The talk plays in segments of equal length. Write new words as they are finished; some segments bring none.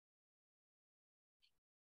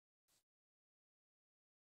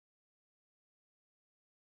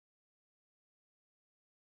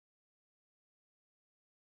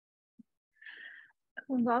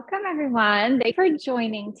Welcome, everyone. Thanks for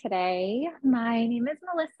joining today. My name is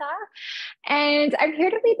Melissa, and I'm here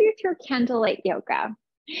to lead you through Candlelight Yoga.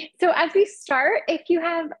 So, as we start, if you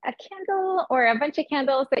have a candle or a bunch of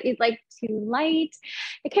candles that you'd like to light,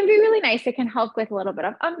 it can be really nice. It can help with a little bit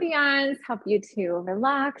of ambiance, help you to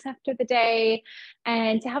relax after the day,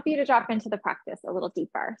 and to help you to drop into the practice a little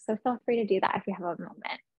deeper. So, feel free to do that if you have a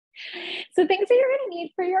moment. So things that you're going to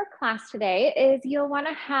need for your class today is you'll want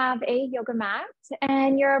to have a yoga mat,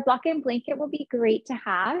 and your block and blanket will be great to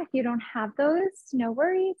have. If you don't have those, no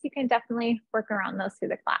worries. You can definitely work around those through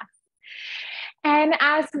the class. And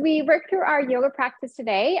as we work through our yoga practice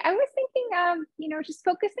today, I was thinking of, just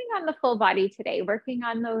focusing on the full body today, working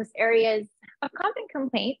on those areas of common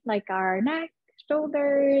complaint like our neck,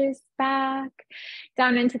 shoulders, back,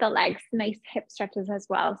 down into the legs, nice hip stretches as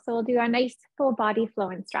well. So we'll do a nice full body flow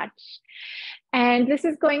and stretch. And this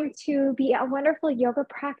is going to be a wonderful yoga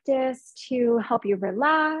practice to help you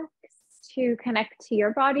relax, to connect to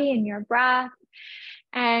your body and your breath,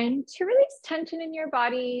 and to release tension in your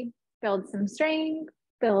body, build some strength,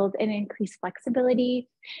 build and increase flexibility.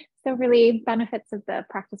 So really benefits of the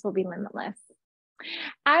practice will be limitless.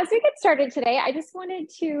 As we get started today, I just wanted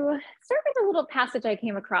to start with a little passage I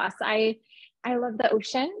came across. I love the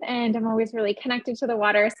ocean and I'm always really connected to the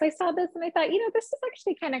water. So I saw this and I thought, this is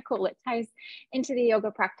actually kind of cool. It ties into the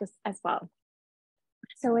yoga practice as well.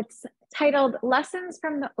 So it's titled Lessons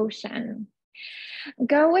from the Ocean.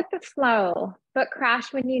 Go with the flow, but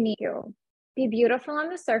crash when you need to. Be beautiful on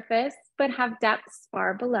the surface, but have depths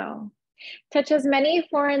far below. Touch as many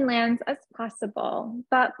foreign lands as possible,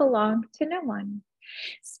 but belong to no one.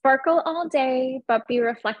 Sparkle all day, but be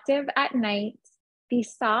reflective at night. Be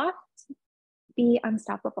soft, be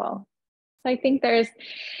unstoppable. So I think there's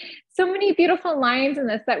so many beautiful lines in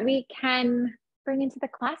this that we can bring into the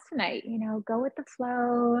class tonight. Go with the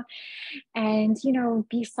flow and,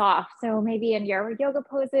 be soft. So maybe in your yoga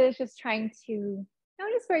poses, just trying to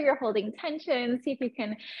notice where you're holding tension, see if you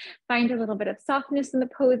can find a little bit of softness in the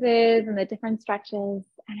poses and the different stretches.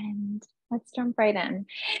 And let's jump right in.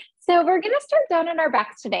 So we're going to start down on our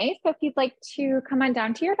backs today. So if you'd like to come on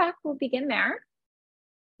down to your back, we'll begin there.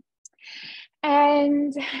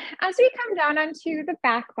 And as we come down onto the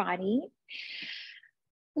back body,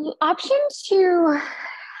 option to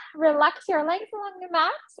relax your legs along the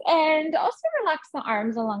mat and also relax the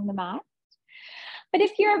arms along the mat. But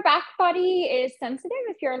if your back body is sensitive,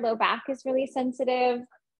 if your low back is really sensitive,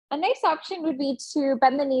 a nice option would be to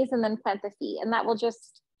bend the knees and then plant the feet. And that will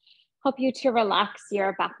just help you to relax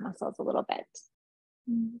your back muscles a little bit.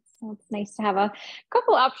 So it's nice to have a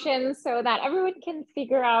couple options so that everyone can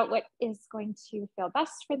figure out what is going to feel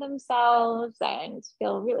best for themselves and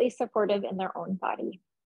feel really supportive in their own body.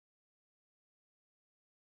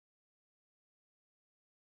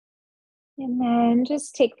 And then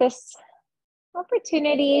just take this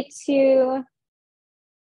opportunity to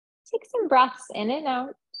take some breaths in and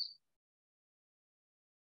out.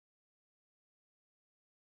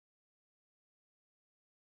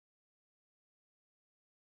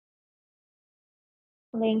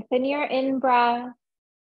 Lengthen your in breath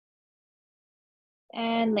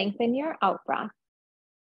and lengthen your out breath.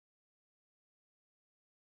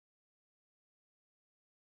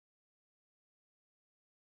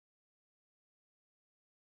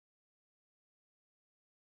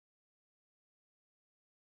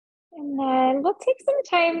 And then we'll take some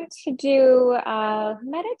time to do a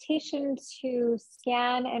meditation to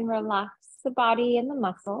scan and relax the body and the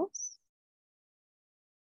muscles.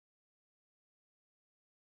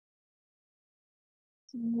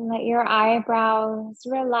 Let your eyebrows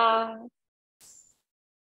relax.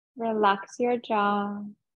 Relax your jaw.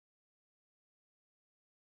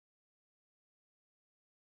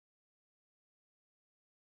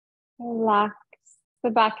 Relax the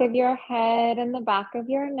back of your head and the back of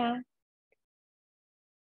your neck.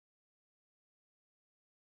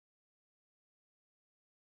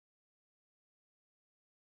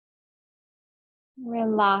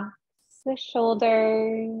 Relax the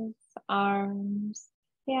shoulders, arms,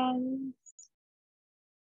 hands.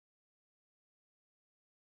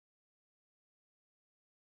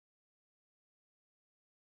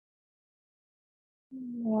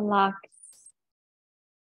 Relax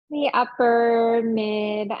the upper,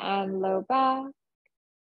 mid, and low back.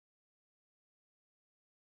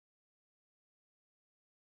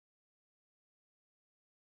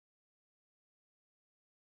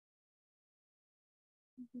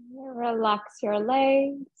 Relax your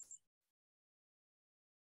legs.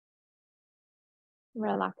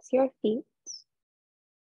 Relax your feet.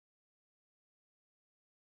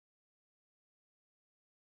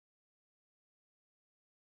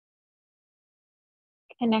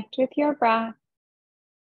 Connect with your breath.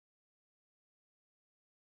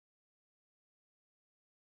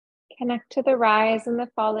 Connect to the rise and the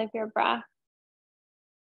fall of your breath.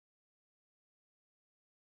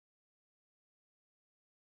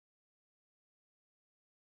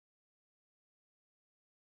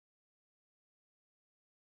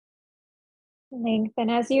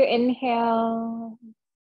 Lengthen as you inhale.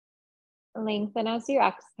 Lengthen as you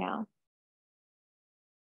exhale.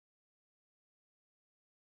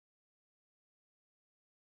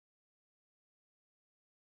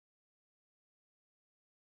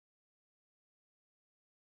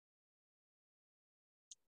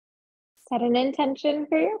 Set an intention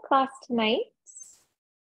for your class tonight.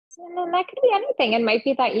 And then that could be anything. It might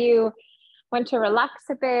be that you want to relax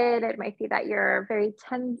a bit. It might be that you're very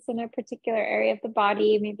tense in a particular area of the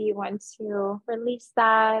body. Maybe you want to release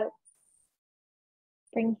that,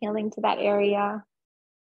 bring healing to that area.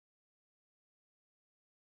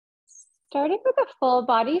 Starting with a full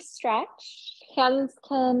body stretch. Hands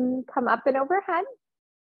can come up and overhead.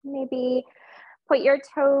 Maybe point your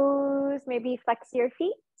toes, maybe flex your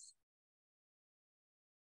feet.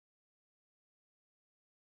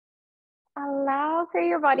 Allow for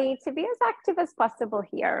your body to be as active as possible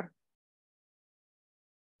here.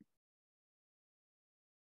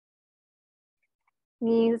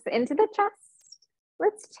 Knees into the chest.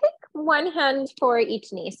 Let's take one hand for each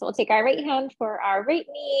knee. So we'll take our right hand for our right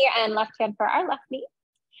knee and left hand for our left knee.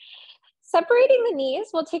 Separating the knees,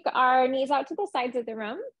 we'll take our knees out to the sides of the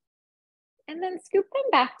room and then scoop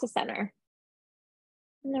them back to center.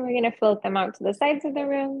 And then we're going to float them out to the sides of the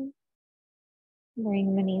room.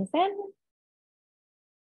 Bring the knees in.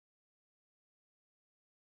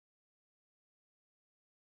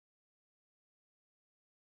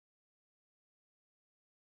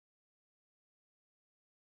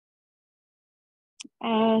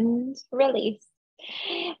 And release.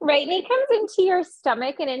 Right knee comes into your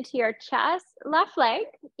stomach and into your chest. Left leg,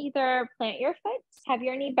 either plant your foot, have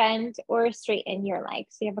your knee bend, or straighten your leg.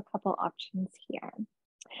 So you have a couple options here.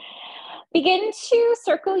 Begin to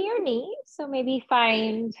circle your knee. So maybe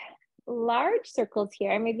find large circles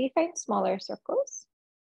here, maybe find smaller circles.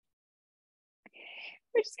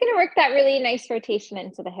 We're just going to work that really nice rotation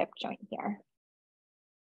into the hip joint here.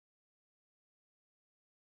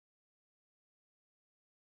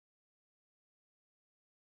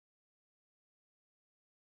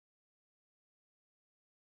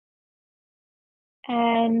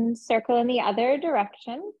 And circle in the other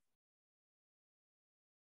direction.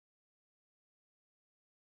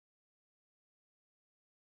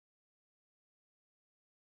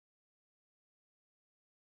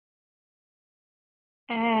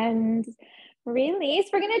 And release.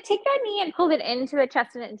 We're going to take that knee and pull it into the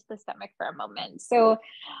chest and into the stomach for a moment. So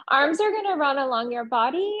arms are going to run along your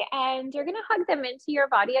body and you're going to hug them into your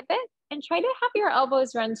body a bit and try to have your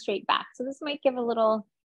elbows run straight back. So this might give a little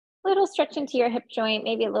stretch into your hip joint,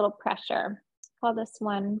 maybe a little pressure. Let's call this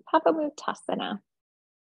one Papamutasana.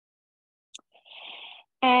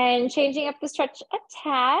 And changing up the stretch a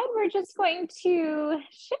tad, we're just going to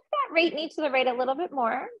shift that right knee to the right a little bit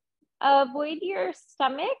more. Avoid your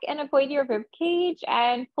stomach and avoid your rib cage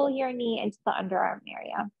and pull your knee into the underarm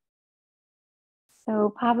area.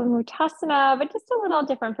 So Papamutasana, but just a little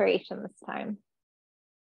different variation this time.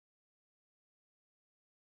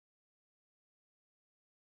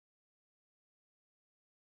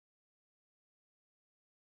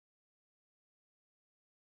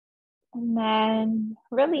 And then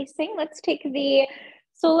releasing, let's take the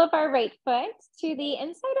sole of our right foot to the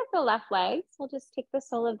inside of the left leg. So we'll just take the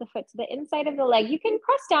sole of the foot to the inside of the leg. You can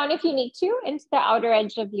press down if you need to into the outer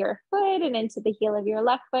edge of your foot and into the heel of your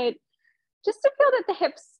left foot, just to feel that the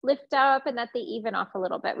hips lift up and that they even off a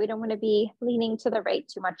little bit. We don't want to be leaning to the right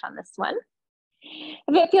too much on this one.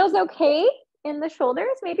 If it feels okay in the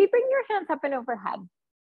shoulders, maybe bring your hands up and overhead.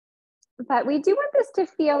 But we do want this to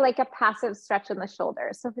feel like a passive stretch in the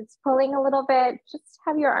shoulders. So if it's pulling a little bit, just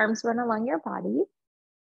have your arms run along your body.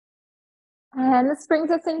 And this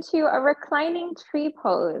brings us into a reclining tree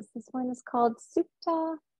pose. This one is called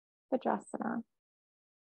Supta Vajrasana.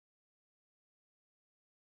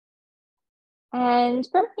 And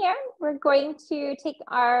from here, we're going to take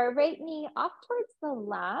our right knee off towards the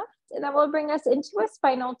left, and that will bring us into a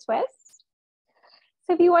spinal twist.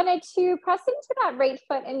 So if you wanted to press into that right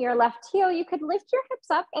foot and your left heel, you could lift your hips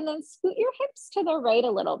up and then scoot your hips to the right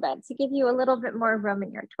a little bit to give you a little bit more room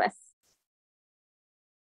in your twist.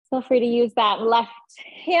 Feel free to use that left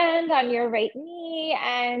hand on your right knee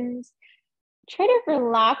and try to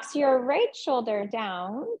relax your right shoulder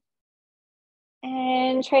down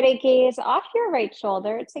and try to gaze off your right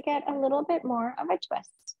shoulder to get a little bit more of a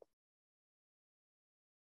twist.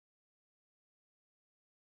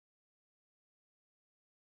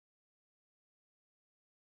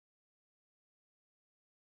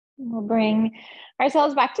 We'll bring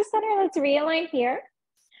ourselves back to center. Let's realign here.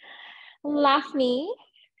 Left knee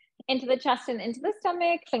into the chest and into the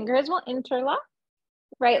stomach. Fingers will interlock.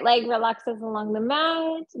 Right leg relaxes along the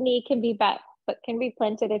mat. Knee can be bent, foot can be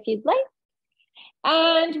planted if you'd like.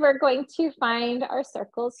 And we're going to find our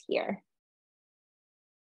circles here.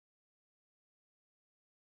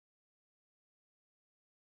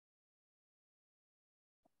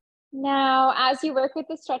 Now, as you work with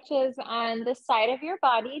the stretches on the side of your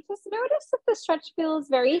body, just notice if the stretch feels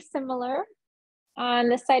very similar on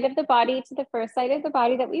the side of the body to the first side of the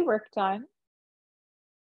body that we worked on.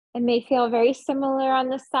 It may feel very similar on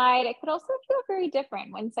the side. It could also feel very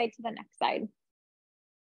different one side to the next side.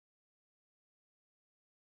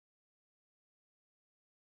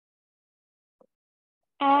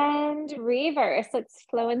 And reverse. Let's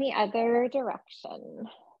flow in the other direction.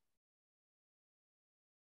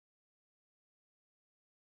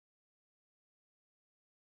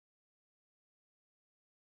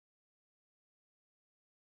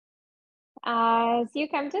 As you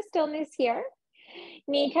come to stillness here,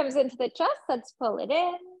 knee comes into the chest. Let's pull it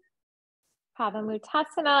in.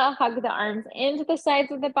 Padamutasana, hug the arms into the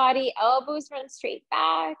sides of the body. Elbows run straight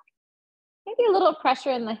back. Maybe a little pressure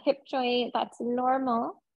in the hip joint. That's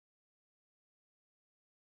normal.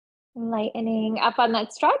 Lightening up on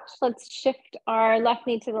that stretch. Let's shift our left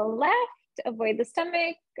knee to the left. Avoid the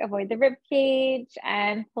stomach, avoid the rib cage,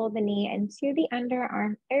 and pull the knee into the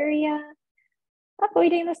underarm area.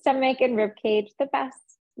 Avoiding the stomach and rib cage the best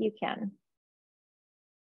you can.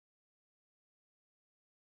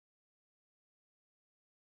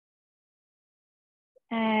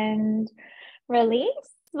 And release.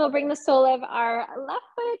 We'll bring the sole of our left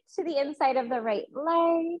foot to the inside of the right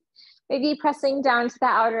leg. Maybe pressing down to the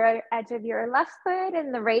outer edge of your left foot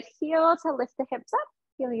and the right heel to lift the hips up.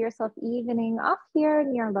 Feel yourself evening off here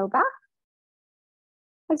in your low back.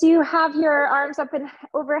 As you have your arms up and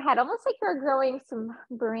overhead, almost like you're growing some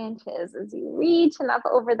branches as you reach and up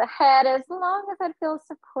over the head, as long as it feels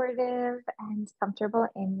supportive and comfortable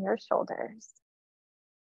in your shoulders.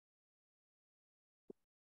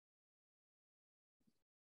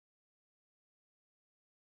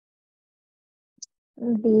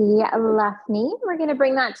 The left knee, we're going to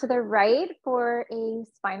bring that to the right for a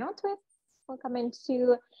spinal twist. We'll come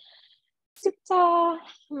into Supta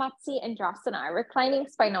Matsyendrasana, reclining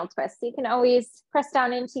spinal twist. You can always press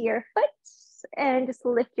down into your foot and just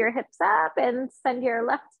lift your hips up and send your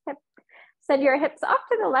hips off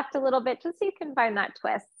to the left a little bit, just so you can find that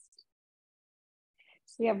twist.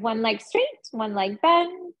 So you have one leg straight, one leg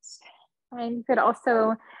bent, and you could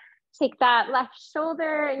also take that left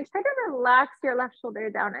shoulder and try to relax your left shoulder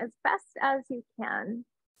down as best as you can.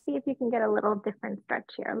 See if you can get a little different stretch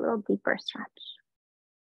here, a little deeper stretch.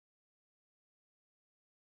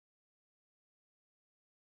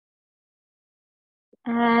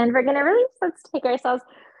 And we're gonna release. Let's take ourselves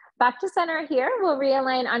back to center here. We'll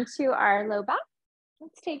realign onto our low back.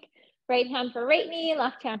 Let's take right hand for right knee,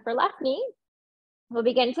 left hand for left knee. We'll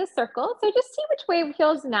begin to circle. So just see which way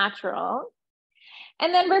feels natural.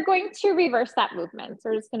 And then we're going to reverse that movement. So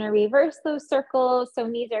we're just going to reverse those circles. So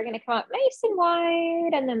knees are going to come up nice and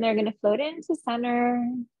wide, and then they're going to float into center.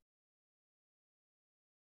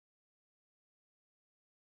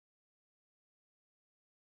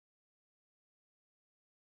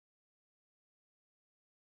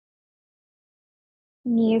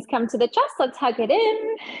 Knees come to the chest. Let's hug it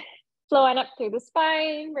in. Flow on up through the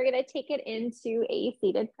spine. We're going to take it into a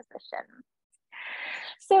seated position.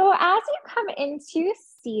 So as you come into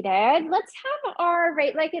seated, let's have our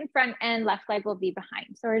right leg in front and left leg will be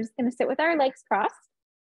behind. So we're just going to sit with our legs crossed.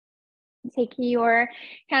 Take your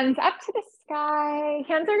hands up to the sky.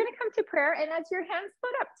 Hands are going to come to prayer. And as your hands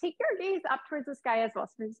float up, take your gaze up towards the sky as well.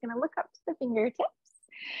 So we're just going to look up to the fingertips.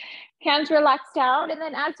 Hands relax down. And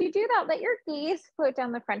then as you do that, let your gaze float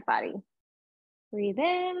down the front body. Breathe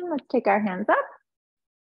in. Let's take our hands up.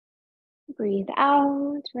 Breathe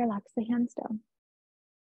out. Relax the hands down.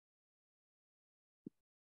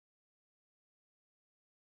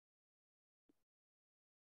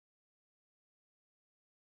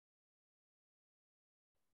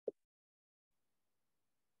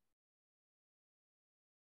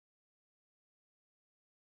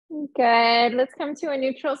 Good. Let's come to a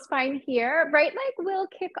neutral spine here. Right leg will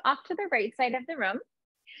kick off to the right side of the room.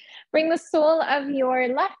 Bring the sole of your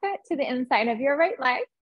left foot to the inside of your right leg.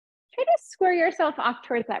 Try to square yourself off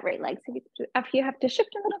towards that right leg. So if you have to shift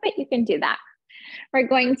a little bit, you can do that. We're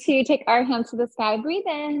going to take our hands to the sky. Breathe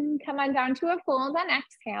in. Come on down to a fold and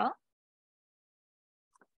exhale.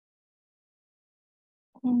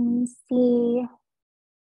 And see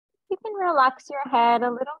if you can relax your head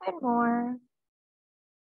a little bit more.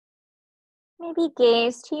 Maybe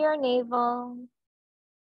gaze to your navel.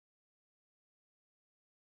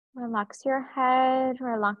 Relax your head,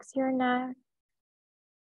 relax your neck.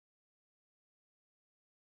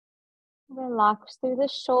 Relax through the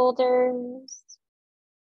shoulders.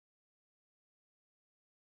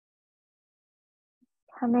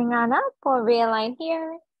 Coming on up, we'll realign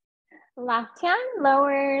here. Left hand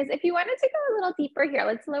lowers. If you wanted to go a little deeper here,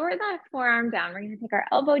 let's lower that forearm down. We're going to take our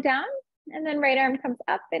elbow down and then right arm comes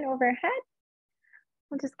up and overhead.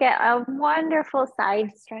 We'll just get a wonderful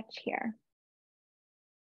side stretch here.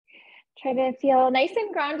 Try to feel nice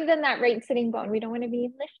and grounded in that right sitting bone. We don't want to be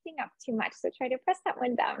lifting up too much, so try to press that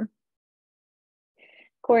one down.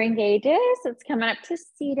 Core engages. It's coming up to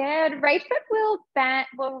seated. Right foot will bend.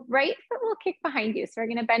 Well, right foot will kick behind you. So we're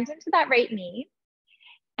going to bend into that right knee.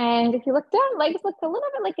 And if you look down, legs look a little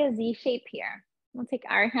bit like a Z shape here. We'll take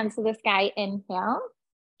our hands to the sky. Inhale.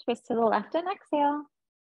 Twist to the left and exhale.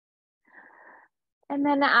 And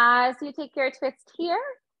then as you take your twist here,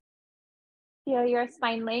 feel your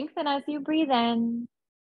spine lengthen as you breathe in.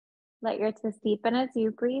 Let your twist deepen as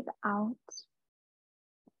you breathe out.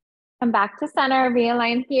 Come back to center,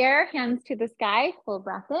 realign here, hands to the sky, full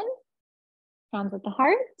breath in. Hands at the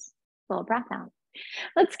heart, full breath out.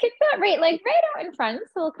 Let's kick that right leg right out in front.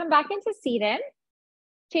 So we'll come back into seated,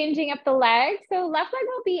 changing up the leg. So left leg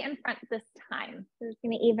will be in front this time. So we're just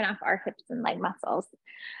gonna even up our hips and leg muscles.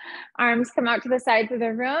 Arms come out to the sides of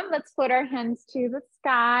the room. Let's float our hands to the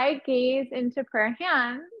sky, gaze into prayer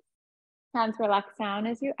hands. Hands relax down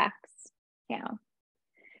as you exhale.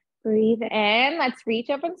 Breathe in. Let's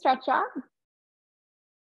reach up and stretch up.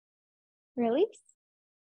 Release.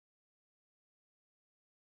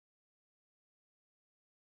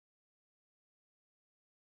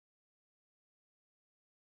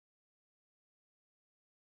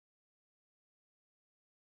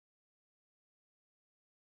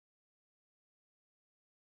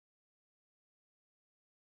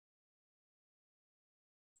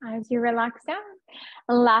 As you relax down.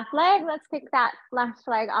 Left leg, let's kick that left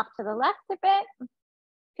leg off to the left a bit.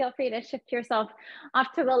 Feel free to shift yourself off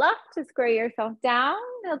to the left to square yourself down.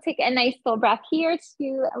 You'll take a nice full breath here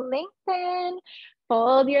to lengthen.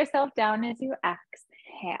 Fold yourself down as you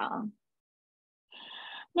exhale.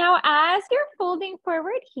 Now, as you're folding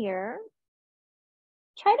forward here,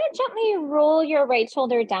 try to gently roll your right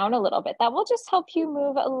shoulder down a little bit. That will just help you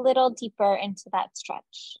move a little deeper into that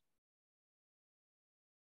stretch.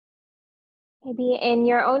 Maybe in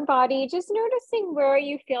your own body, just noticing where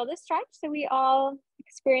you feel the stretch. So we all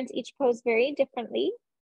experience each pose very differently.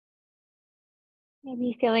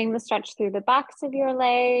 Maybe feeling the stretch through the backs of your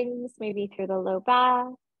legs, maybe through the low back,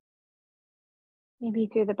 maybe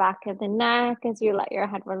through the back of the neck as you let your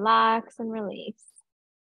head relax and release.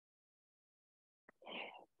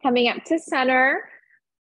 Coming up to center,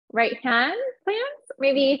 right hand plants.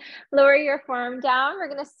 Maybe lower your forearm down.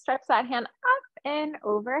 We're going to stretch that hand up and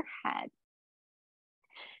overhead.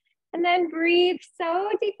 And then breathe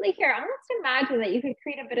so deeply here. Almost imagine that you could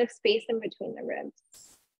create a bit of space in between the ribs.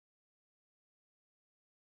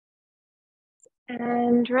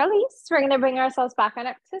 And release. We're going to bring ourselves back on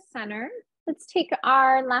up to center. Let's take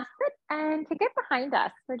our left foot and kick it behind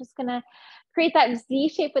us. We're just going to create that Z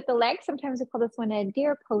shape with the legs. Sometimes we call this one a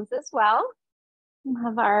deer pose as well.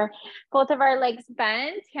 We'll have both of our legs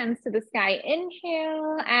bent, hands to the sky.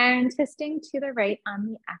 Inhale and twisting to the right on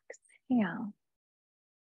the exhale.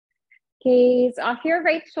 Gaze off your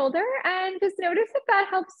right shoulder and just notice if that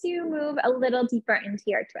helps you move a little deeper into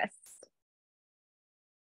your twist.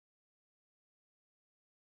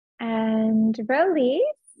 And release.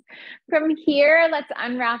 From here, let's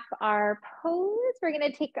unwrap our pose. We're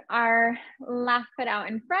going to take our left foot out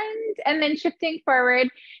in front and then shifting forward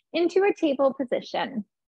into a table position.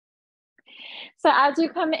 So as you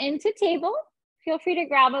come into table, feel free to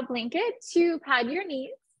grab a blanket to pad your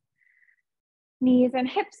knees. Knees and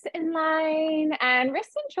hips in line, and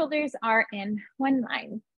wrists and shoulders are in one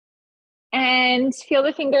line. And feel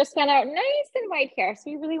the fingers fan out nice and wide here. So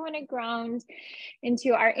we really want to ground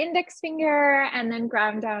into our index finger and then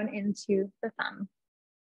ground down into the thumb.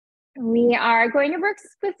 We are going to work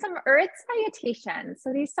with some earth salutations.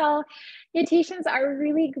 So these salutations are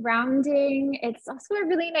really grounding. It's also a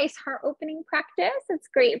really nice heart opening practice. It's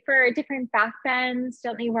great for different back bends,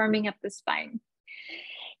 gently warming up the spine.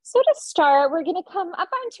 So to start, we're going to come up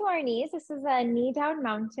onto our knees. This is a knee down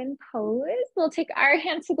mountain pose. We'll take our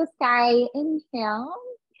hands to the sky. Inhale,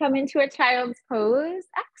 come into a child's pose.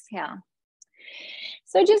 Exhale.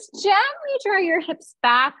 So just gently draw your hips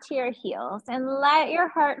back to your heels and let your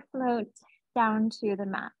heart float down to the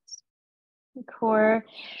mat. The core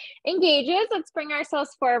engages. Let's bring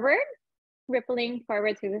ourselves forward. rippling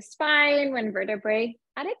forward through the spine, one vertebrae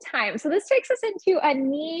at a time. So this takes us into a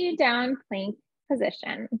knee down plank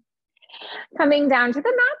position. Coming down to the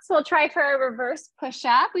mat, so we'll try for a reverse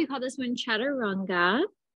push-up. We call this one chaturanga.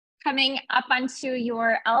 Coming up onto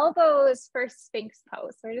your elbows for Sphinx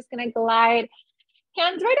pose. So we're just gonna glide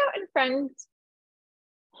hands right out in front.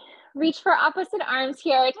 Reach for opposite arms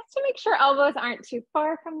here, just to make sure elbows aren't too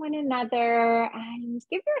far from one another, and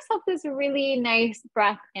give yourself this really nice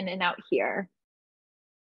breath in and out here.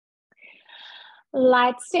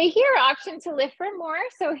 Let's stay here. Option to lift for more.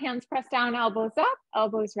 So hands press down, elbows up,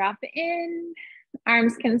 elbows wrap in,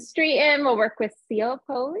 arms can straighten. We'll work with seal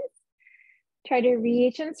pose. Try to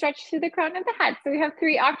reach and stretch through the crown of the head. So we have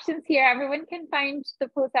 3 options here. Everyone can find the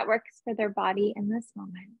pose that works for their body in this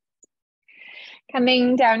moment.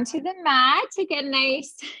 Coming down to the mat, take a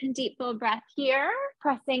nice deep full breath here,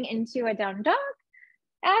 pressing into a down dog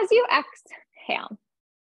as you exhale.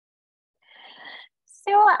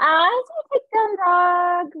 So as we take down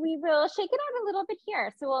dog, we will shake it out a little bit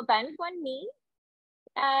here. So we'll bend one knee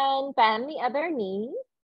and bend the other knee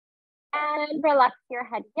and relax your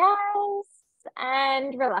head yes,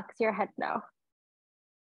 and relax your head no.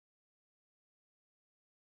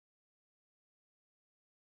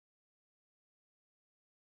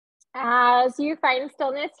 As you find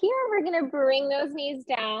stillness here, we're gonna bring those knees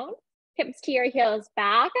down, hips to your heels,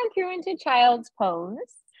 back and through into child's pose.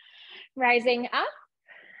 Rising up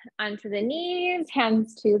onto the knees,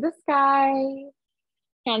 hands to the sky,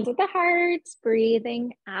 hands at the heart,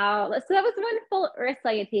 breathing out. So that was one full earth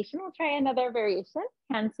salutation. We'll try another variation.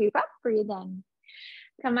 Hands sweep up, breathe in.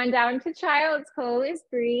 Come on down to child's pose,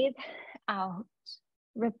 breathe out.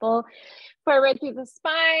 Ripple forward through the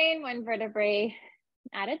spine, one vertebrae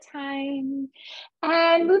at a time.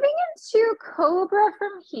 And moving into cobra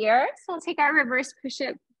from here. So we'll take our reverse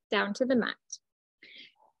push-up down to the mat.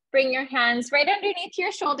 Bring your hands right underneath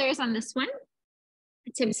your shoulders on this one.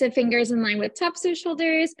 Tips of fingers in line with tops of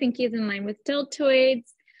shoulders, pinkies in line with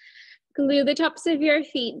deltoids. Glue the tops of your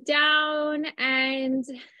feet down and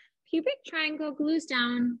pubic triangle glues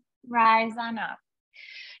down, rise on up.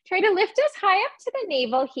 Try to lift as high up to the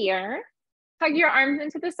navel here. Hug your arms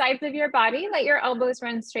into the sides of your body, let your elbows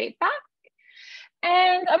run straight back.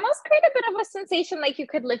 And almost create a bit of a sensation like you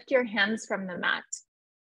could lift your hands from the mat.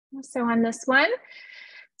 So on this one,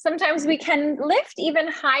 sometimes we can lift even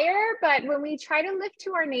higher, but when we try to lift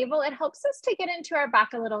to our navel, it helps us to get into our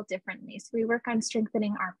back a little differently. So we work on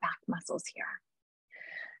strengthening our back muscles here.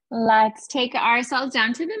 Let's take ourselves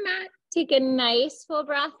down to the mat. Take a nice full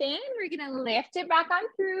breath in. We're gonna lift it back on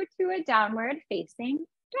through to a downward facing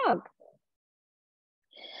dog.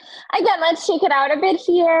 Again, let's shake it out a bit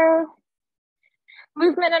here.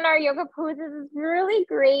 Movement in our yoga poses is really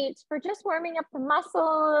great for just warming up the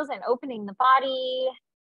muscles and opening the body,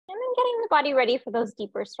 and then getting the body ready for those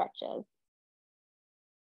deeper stretches.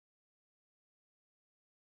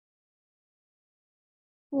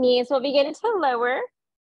 Knees will begin to lower,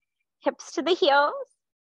 hips to the heels,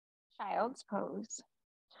 child's pose.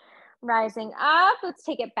 Rising up, let's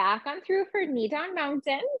take it back on through for knee down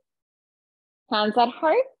mountain. Hands at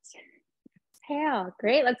heart. Exhale.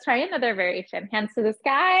 Great. Let's try another variation. Hands to the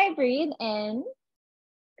sky. Breathe in.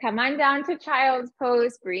 Come on down to child's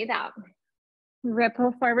pose. Breathe out.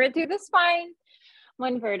 Ripple forward through the spine.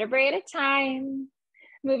 One vertebrae at a time.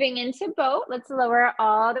 Moving into boat. Let's lower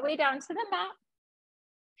all the way down to the mat.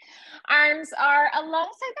 Arms are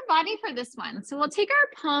alongside the body for this one. So we'll take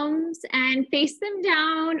our palms and face them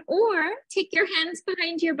down, or take your hands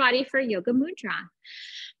behind your body for Yoga Mudra.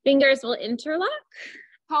 Fingers will interlock,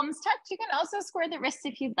 palms touch. You can also square the wrists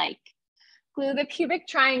if you'd like. Glue the pubic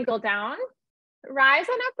triangle down. Rise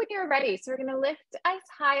on up when you're ready. So we're gonna lift as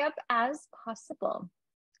high up as possible.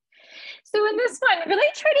 So in this one,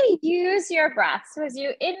 really try to use your breath. So as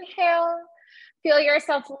you inhale, feel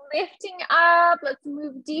yourself lifting up. Let's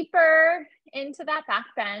move deeper into that back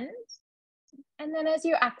bend. And then as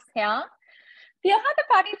you exhale, feel how the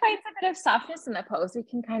body finds a bit of softness in the pose. We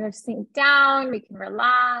can kind of sink down, we can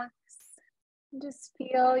relax. Just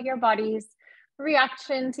feel your body's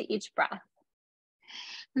reaction to each breath.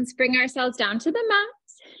 Let's bring ourselves down to the mat.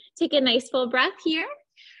 Take a nice full breath here.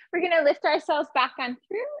 We're gonna lift ourselves back on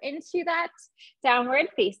through into that downward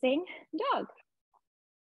facing dog.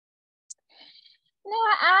 Now,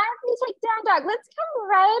 as we take down dog, let's come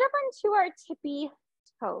right up onto our tippy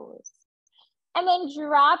toes. And then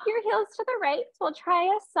drop your heels to the right. So we'll try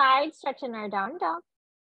a side stretch in our down dog.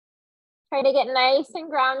 Try to get nice and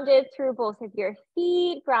grounded through both of your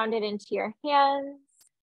feet, grounded into your hands.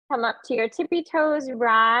 Come up to your tippy toes,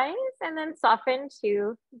 rise, and then soften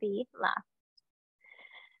to the left.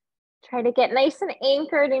 Try to get nice and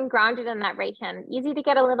anchored and grounded in that right hand. Easy to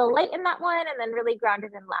get a little light in that one and then really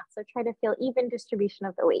grounded in left. So try to feel even distribution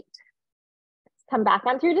of the weight. Come back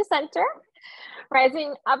on through to center,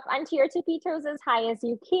 rising up onto your tippy toes as high as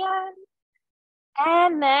you can.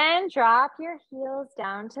 And then drop your heels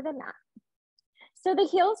down to the mat. So the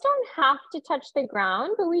heels don't have to touch the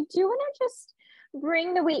ground, but we do want to just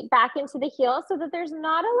bring the weight back into the heels so that there's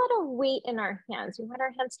not a lot of weight in our hands. We want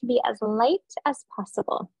our hands to be as light as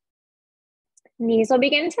possible. Knees will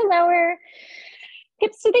begin to lower,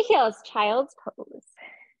 hips to the heels, child's pose.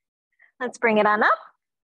 Let's bring it on up,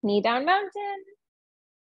 knee down mountain,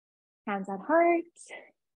 hands at heart,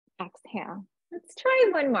 exhale. Let's try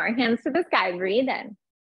one more, hands to the sky, breathe in.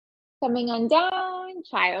 Coming on down,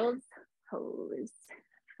 child's pose.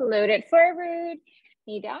 Float it forward,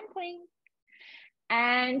 knee down plank.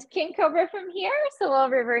 And king cobra from here, so we'll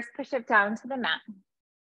reverse push-up down to the mat.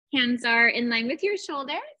 Hands are in line with your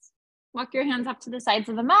shoulders. Walk your hands up to the sides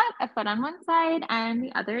of the mat, a foot on one side and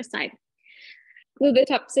the other side. Glue the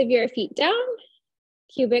tops of your feet down,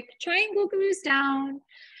 cubic triangle glues down,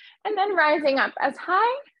 and then rising up as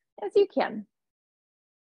high as you can.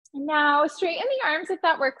 Now straighten the arms if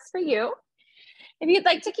that works for you. If you'd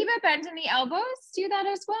like to keep a bend in the elbows, do that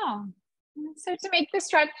as well. So to make the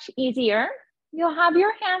stretch easier, you'll have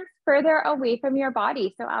your hands further away from your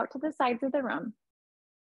body, so out to the sides of the room.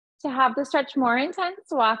 To have the stretch more intense,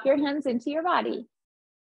 walk your hands into your body.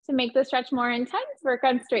 To make the stretch more intense, work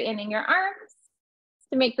on straightening your arms.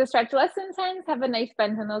 To make the stretch less intense, have a nice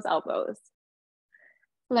bend in those elbows.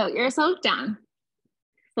 Float yourself down.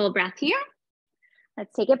 Full breath here.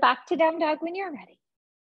 Let's take it back to down dog when you're ready.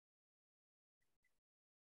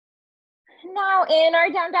 Now in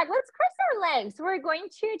our down dog, let's cross our legs. We're going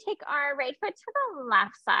to take our right foot to the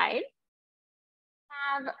left side.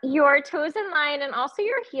 Have your toes in line and also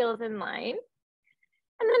your heels in line.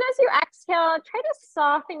 And then as you exhale, try to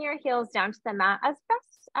soften your heels down to the mat as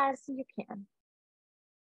best as you can.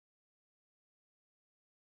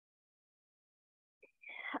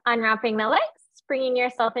 Unwrapping the legs, bringing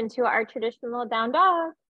yourself into our traditional down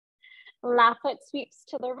dog. Left foot sweeps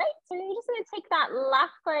to the right. So you're just going to take that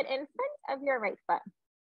left foot in front of your right foot.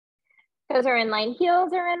 Toes are in line,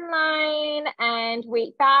 heels are in line, and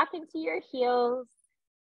weight back into your heels.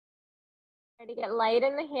 Try to get light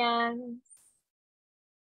in the hands.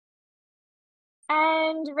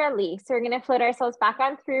 And release. So we're going to float ourselves back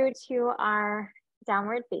on through to our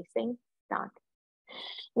downward facing dog.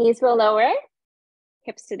 Knees will lower,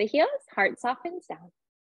 hips to the heels, heart softens down.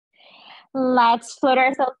 Let's float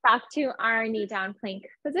ourselves back to our knee down plank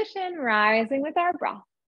position, rising with our breath.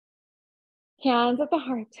 Hands at the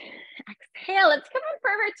heart. Exhale. Let's come on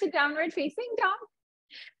forward to downward facing dog.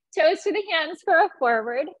 Toes to the hands for a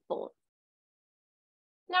forward fold.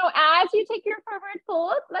 Now, as you take your forward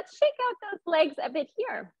fold, let's shake out those legs a bit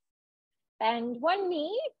here. Bend one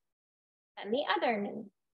knee and the other knee.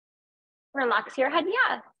 Relax your head,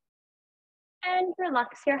 yes. And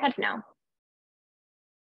relax your head now.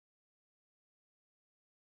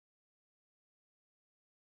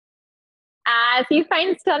 As you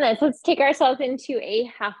find stillness, let's take ourselves into a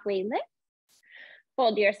halfway lift.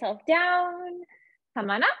 Fold yourself down. Come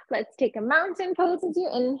on up. Let's take a mountain pose as you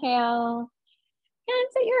inhale.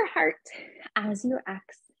 Hands at your heart as you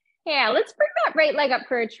exhale. Let's bring that right leg up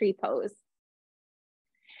for a tree pose.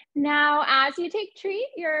 Now, as you take tree,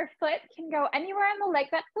 your foot can go anywhere on the leg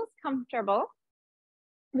that feels comfortable.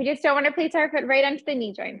 We just don't want to place our foot right onto the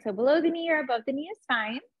knee joint. So below the knee or above the knee is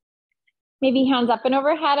fine. Maybe hands up and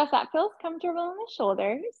overhead if that feels comfortable in the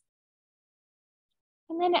shoulders.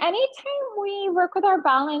 And then anytime we work with our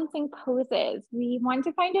balancing poses, we want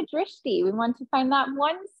to find a drishti. We want to find that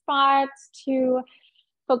one spot to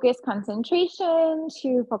focus concentration,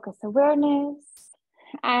 to focus awareness.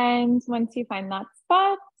 And once you find that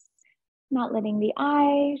spot, not letting the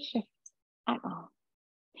eye shift at all.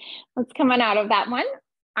 Let's come on out of that one.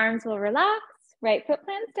 Arms will relax, right foot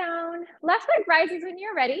plants down, left foot rises when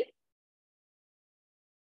you're ready.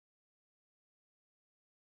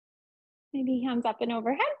 Maybe hands up and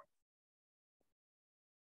overhead.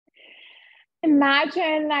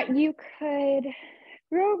 Imagine that you could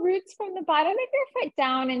grow roots from the bottom of your foot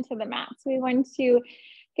down into the mat. So we want to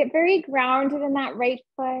get very grounded in that right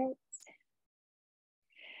foot.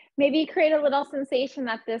 Maybe create a little sensation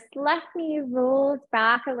that this left knee rolls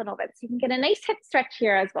back a little bit. So you can get a nice hip stretch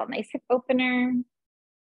here as well. Nice hip opener.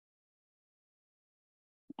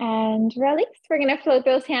 And release. We're going to float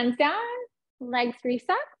those hands down, legs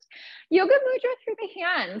reset. Yoga mudra through the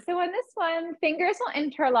hands. So on this one, fingers will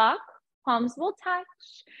interlock, palms will touch.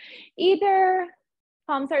 Either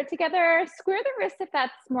palms are together, square the wrist if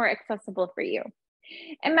that's more accessible for you.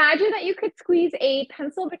 Imagine that you could squeeze a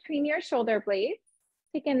pencil between your shoulder blades.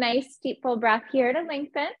 Take a nice deep full breath here to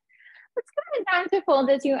lengthen. Let's come down to fold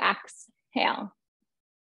as you exhale.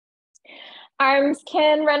 Arms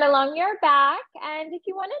can run along your back, and if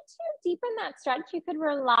you wanted to deepen that stretch, you could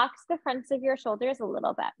relax the fronts of your shoulders a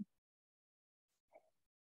little bit.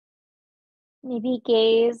 Maybe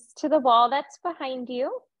gaze to the wall that's behind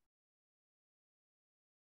you.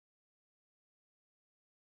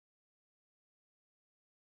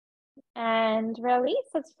 And release.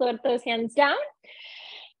 Let's float those hands down.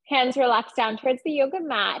 Hands relax down towards the yoga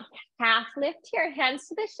mat. Half lift here, hands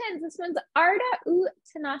to the shins. This one's Ardha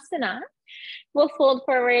Uttanasana. We'll fold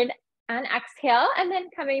forward and exhale, and then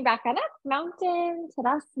coming back on up, mountain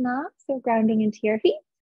Tadasana. So grounding into your feet,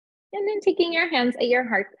 and then taking your hands at your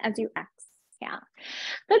heart as you exhale.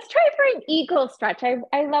 Let's try for an eagle stretch.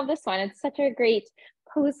 I love this one. It's such a great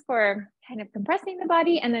pose for kind of compressing the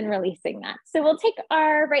body and then releasing that. So we'll take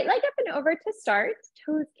our right leg up and over to start.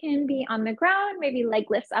 Toes can be on the ground, maybe leg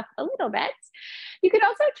lifts up a little bit. You could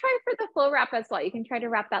also try for the full wrap as well. You can try to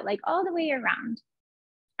wrap that leg all the way around.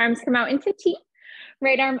 Arms come out into T.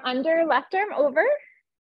 Right arm under, left arm over.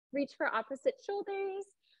 Reach for opposite shoulders.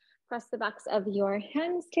 Press the backs of your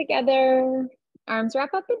hands together. Arms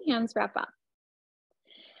wrap up and hands wrap up.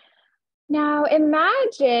 Now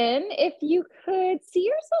imagine if you could see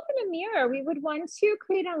yourself in a mirror. We would want to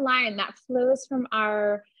create a line that flows from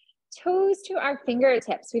our toes to our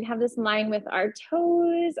fingertips. We'd have this line with our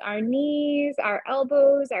toes, our knees, our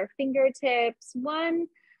elbows, our fingertips, one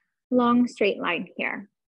long straight line here.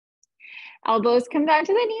 Elbows come down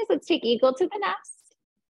to the knees. Let's take eagle to the nest.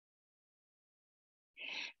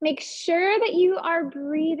 Make sure that you are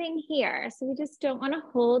breathing here. So we just don't want to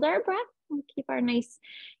hold our breath. We'll keep our nice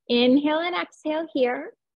inhale and exhale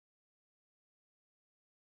here.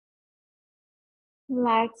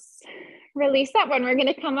 Let's release that one. We're going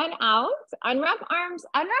to come on out, unwrap arms,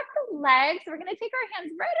 unwrap the legs. We're going to take our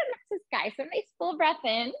hands right up to the sky. So nice full breath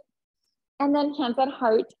in, and then hands on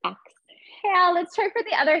heart, exhale. Let's try for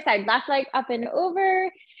the other side. Left leg up and over,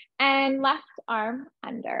 and left arm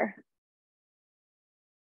under.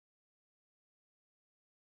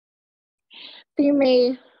 So you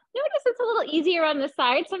may notice it's a little easier on the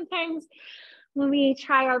side. Sometimes when we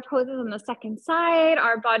try our poses on the second side,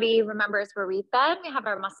 our body remembers where we've been. We have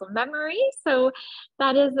our muscle memory. So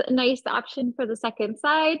that is a nice option for the second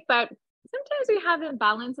side. But sometimes we have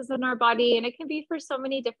imbalances in our body, and it can be for so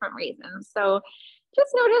many different reasons. So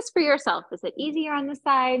just notice for yourself, is it easier on the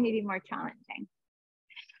side, maybe more challenging?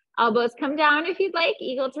 Elbows come down if you'd like,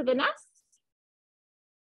 eagle to the nest.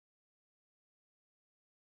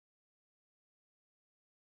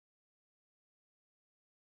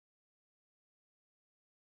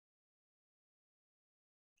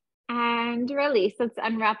 And release. Let's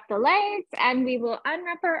unwrap the legs, and we will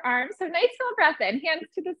unwrap our arms. So nice full breath in, hands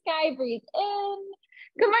to the sky, breathe in.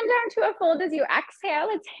 Come on down to a fold as you exhale.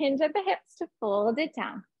 Let's hinge at the hips to fold it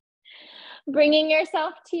down. Bringing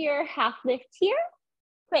yourself to your half lift here.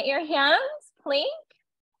 Plant your hands, plank,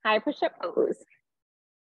 high push-up pose.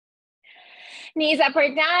 Knees up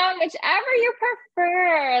or down, whichever you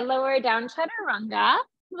prefer. Lower down chaturanga.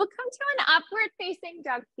 We'll come to an upward facing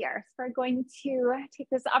dog here. So we're going to take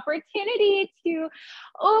this opportunity to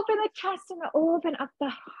open the chest and open up the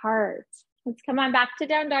heart. Let's come on back to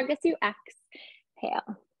down dog as you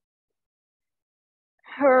exhale.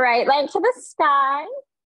 Right leg to the sky.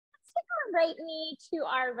 Let's take our right knee to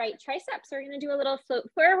our right tricep. So we're going to do a little float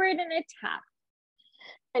forward and a tap.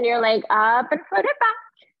 And your leg up and float it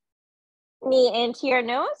back. Knee into your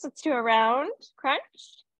nose. Let's do a round crunch.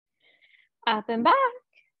 Up and back.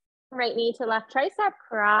 Right knee to left tricep,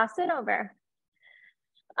 cross it over.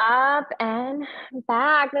 Up and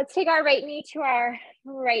back. Let's take our right knee to our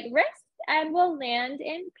right wrist, and we'll land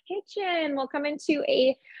in pigeon. We'll come into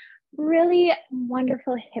a really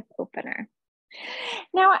wonderful hip opener.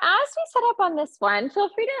 Now, as we set up on this one, feel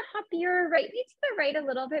free to hop your right knee to the right a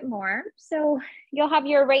little bit more. So you'll have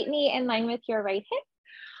your right knee in line with your right hip,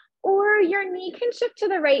 or your knee can shift to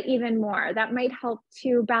the right even more. That might help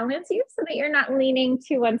to balance you so that you're not leaning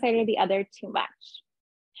to one side or the other too much.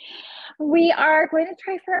 We are going to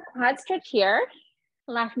try for a quad stretch here.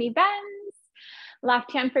 Left knee bends,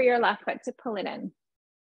 left hand for your left foot to pull it in.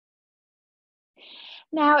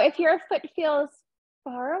 Now, if your foot feels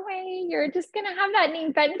far away, you're just gonna have that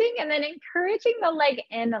knee bending and then encouraging the leg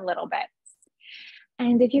in a little bit.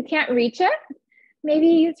 And if you can't reach it, maybe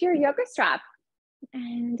use your yoga strap.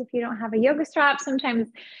 And if you don't have a yoga strap, sometimes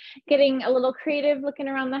getting a little creative looking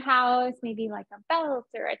around the house, maybe like a belt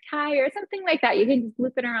or a tie or something like that. You can just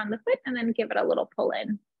loop it around the foot and then give it a little pull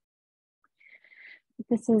in.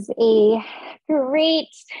 This is a Great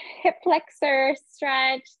hip flexor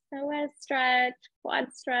stretch, psoas stretch,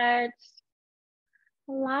 quad stretch.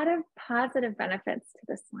 A lot of positive benefits to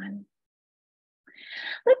this one.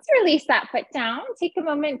 Let's release that foot down. Take a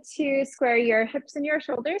moment to square your hips and your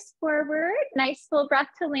shoulders forward. Nice full breath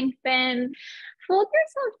to lengthen. Fold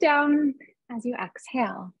yourself down as you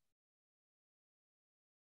exhale.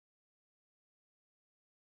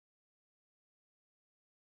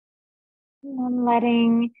 And then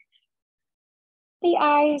letting the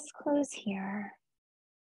eyes close here.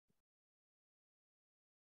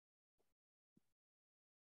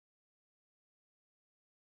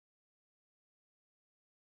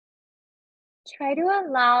 Try to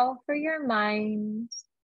allow for your mind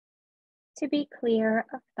to be clear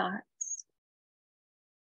of thoughts.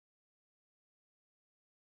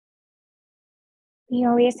 We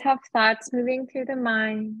always have thoughts moving through the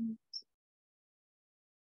mind.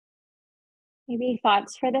 Maybe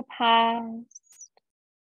thoughts for the past,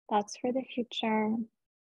 thoughts for the future.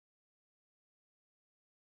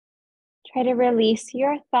 Try to release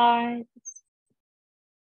your thoughts.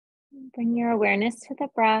 Bring your awareness to the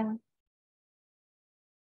breath.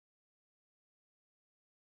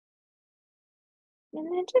 And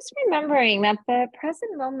then just remembering that the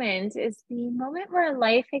present moment is the moment where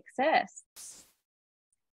life exists.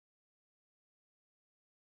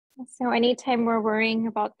 So anytime we're worrying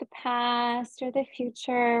about the past or the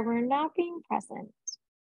future, we're not being present.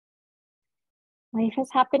 Life is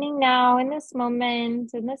happening now in this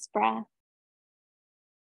moment, in this breath.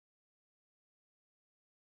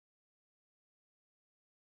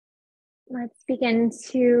 Let's begin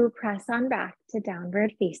to press on back to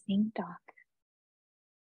downward facing dog.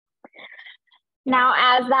 Now,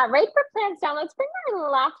 as that right foot plants down, let's bring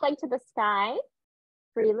our left leg to the sky.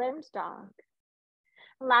 Free-limbed dog.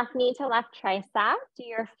 Left knee to left tricep. Do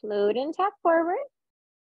your float and tap forward.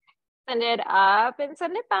 Send it up and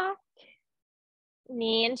send it back.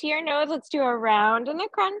 Knee into your nose. Let's do a round and a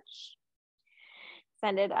crunch.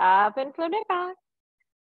 Send it up and float it back.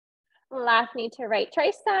 Left knee to right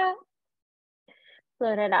tricep.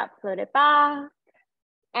 Float it up, float it back.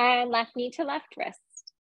 And left knee to left wrist.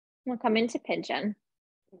 We'll come into pigeon.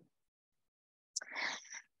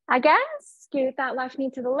 Again, scoot that left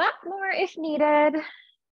knee to the left more if needed.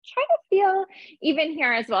 Try to feel even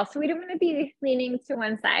here as well. So we don't want to be leaning to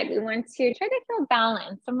one side. We want to try to feel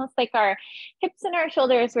balanced, almost like our hips and our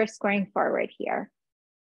shoulders were squaring forward here.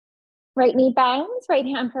 Right knee bends, right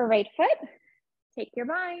hand for right foot. Take your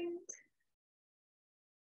bind.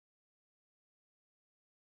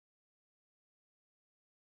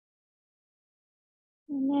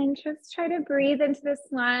 And then just try to breathe into this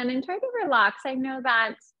one and try to relax. I know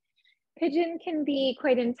that pigeon can be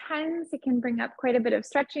quite intense. It can bring up quite a bit of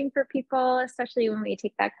stretching for people, especially when we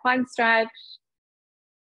take that quad stretch.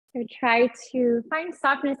 So try to find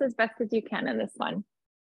softness as best as you can in this one.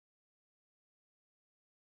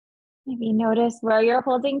 Maybe notice where you're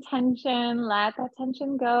holding tension. Let that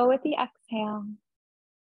tension go with the exhale.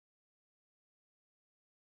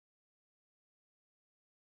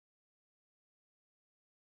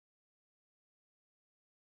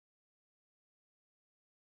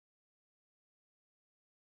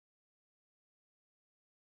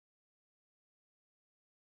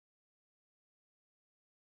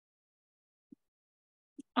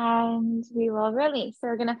 And we will release. So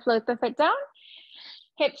we're going to float the foot down.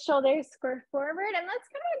 Hips, shoulders square forward. And let's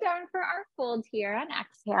come down for our fold here on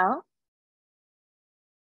exhale.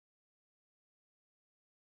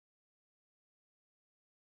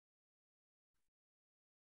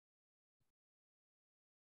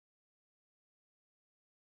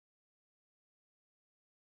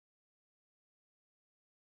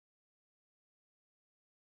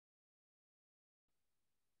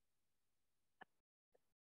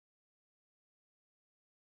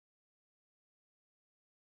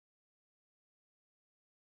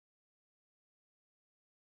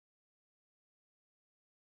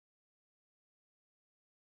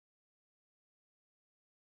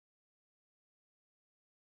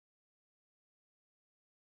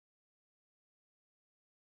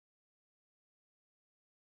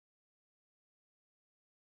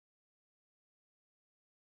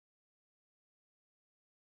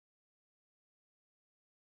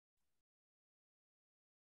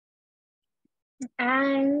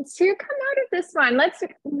 And to come out of this one, let's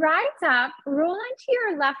rise up, roll onto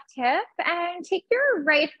your left hip and take your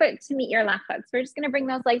right foot to meet your left foot. So we're just going to bring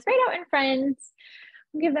those legs right out in front.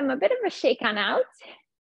 Give them a bit of a shake on out.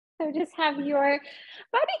 So just have your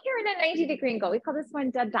body here in a 90-degree angle. We call this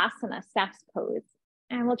one Dandasana, staff's pose.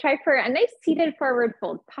 And we'll try for a nice seated forward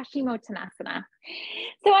fold, Paschimottanasana.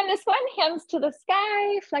 So on this one, hands to the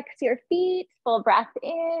sky, flex your feet, full breath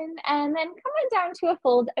in, and then come on down to a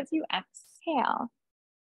fold as you exhale.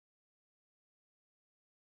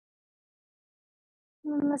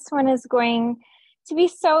 And this one is going to be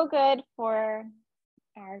so good for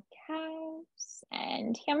our calves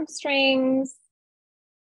and hamstrings.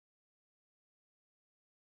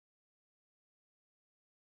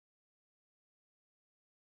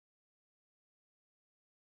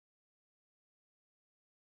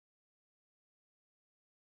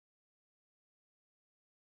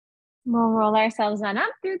 We'll roll ourselves on up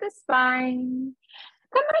through the spine.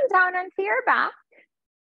 Come on down onto your back.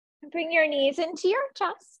 Bring your knees into your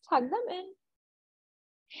chest, hug them in.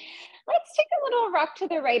 Let's take a little rock to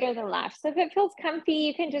the right or the left. So if it feels comfy,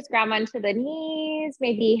 you can just grab onto the knees,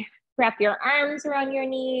 maybe wrap your arms around your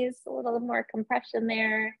knees, a little more compression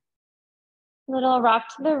there. Little rock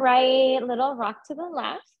to the right, little rock to the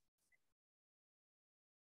left.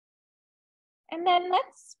 And then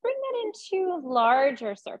let's bring that into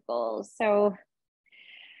larger circles. So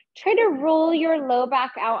try to roll your low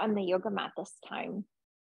back out on the yoga mat this time.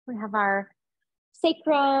 We have our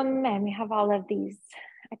sacrum and we have all of these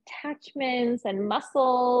attachments and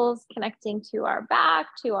muscles connecting to our back,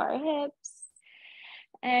 to our hips.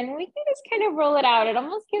 And we can just kind of roll it out. It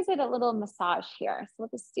almost gives it a little massage here. So we'll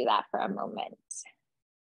just do that for a moment.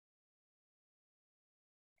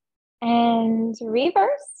 And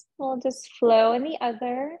reverse, we'll just flow in the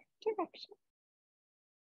other direction.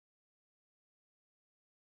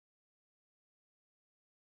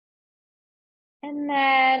 And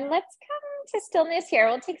then let's come to stillness here.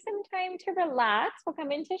 We'll take some time to relax. We'll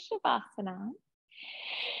come into Shavasana.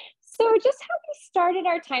 So just how we started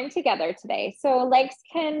our time together today. So legs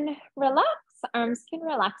can relax, arms can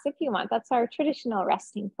relax if you want. That's our traditional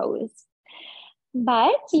resting pose.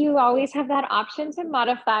 But you always have that option to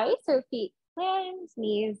modify. So feet plant,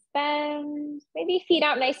 knees bend, maybe feet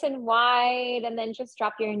out nice and wide, and then just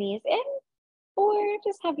drop your knees in, or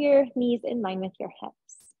just have your knees in line with your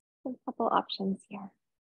hips. A couple options here.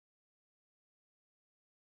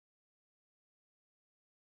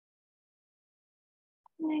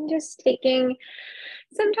 And just taking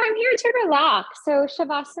some time here to relax. So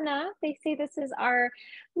Shavasana, they say this is our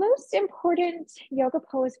most important yoga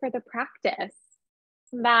pose for the practice.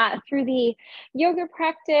 That through the yoga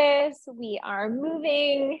practice, we are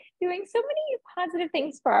moving, doing so many positive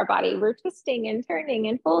things for our body. We're twisting and turning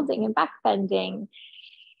and folding and back bending.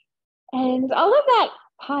 And all of that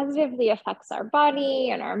positively affects our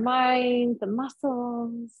body and our mind, the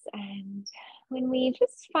muscles. And when we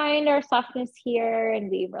just find our softness here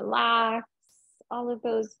and we relax, all of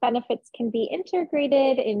those benefits can be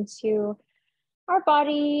integrated into our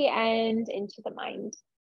body and into the mind.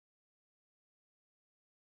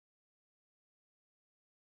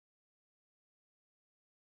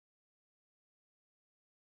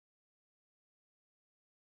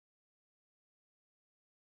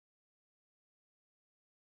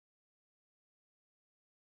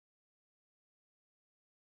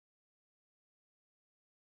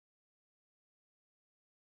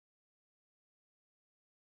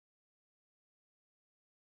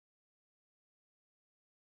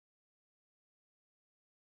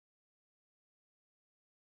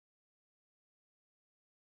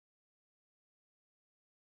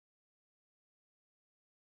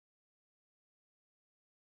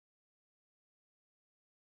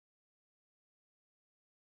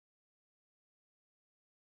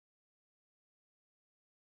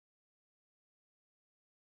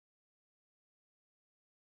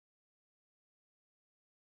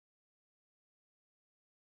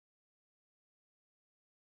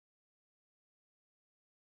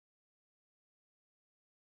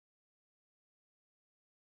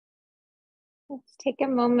 Let's take a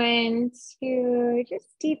moment to just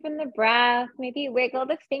deepen the breath, maybe wiggle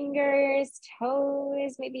the fingers,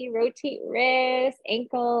 toes, maybe rotate wrists,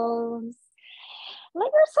 ankles. Let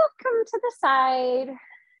yourself come to the side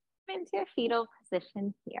into a fetal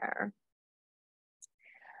position here.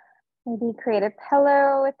 Maybe create a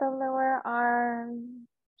pillow with the lower arm.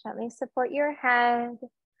 Gently support your head.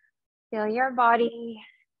 Feel your body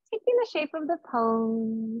taking the shape of the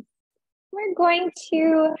pose. We're going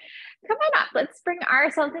to come on up. Let's bring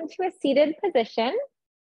ourselves into a seated position.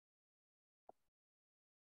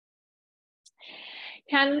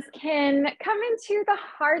 Hands can come into the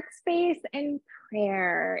heart space in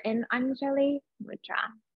prayer in Anjali Mudra.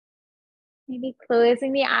 Maybe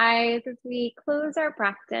closing the eyes as we close our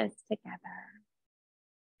practice together.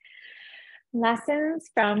 Lessons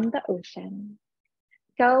from the ocean.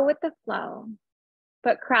 Go with the flow,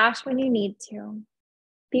 but crash when you need to.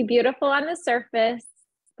 Be beautiful on the surface,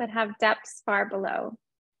 but have depths far below.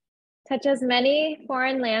 Touch as many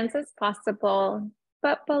foreign lands as possible,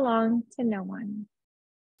 but belong to no one.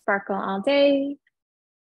 Sparkle all day,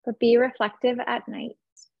 but be reflective at night.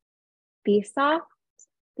 Be soft,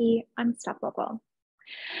 be unstoppable.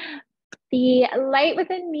 The light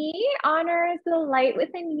within me honors the light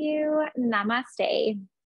within you. Namaste.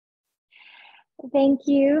 Thank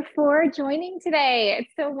you for joining today.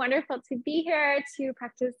 It's so wonderful to be here to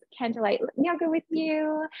practice Candlelight Yoga with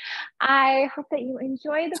you. I hope that you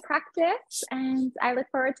enjoy the practice and I look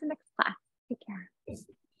forward to next class. Take care.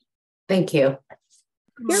 Thank you.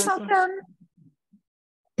 You're welcome.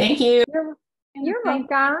 Thank you. You're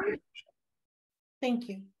welcome. Thank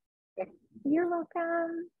you. You're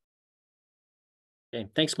welcome. Okay,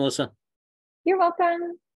 thanks, Melissa. You're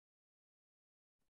welcome.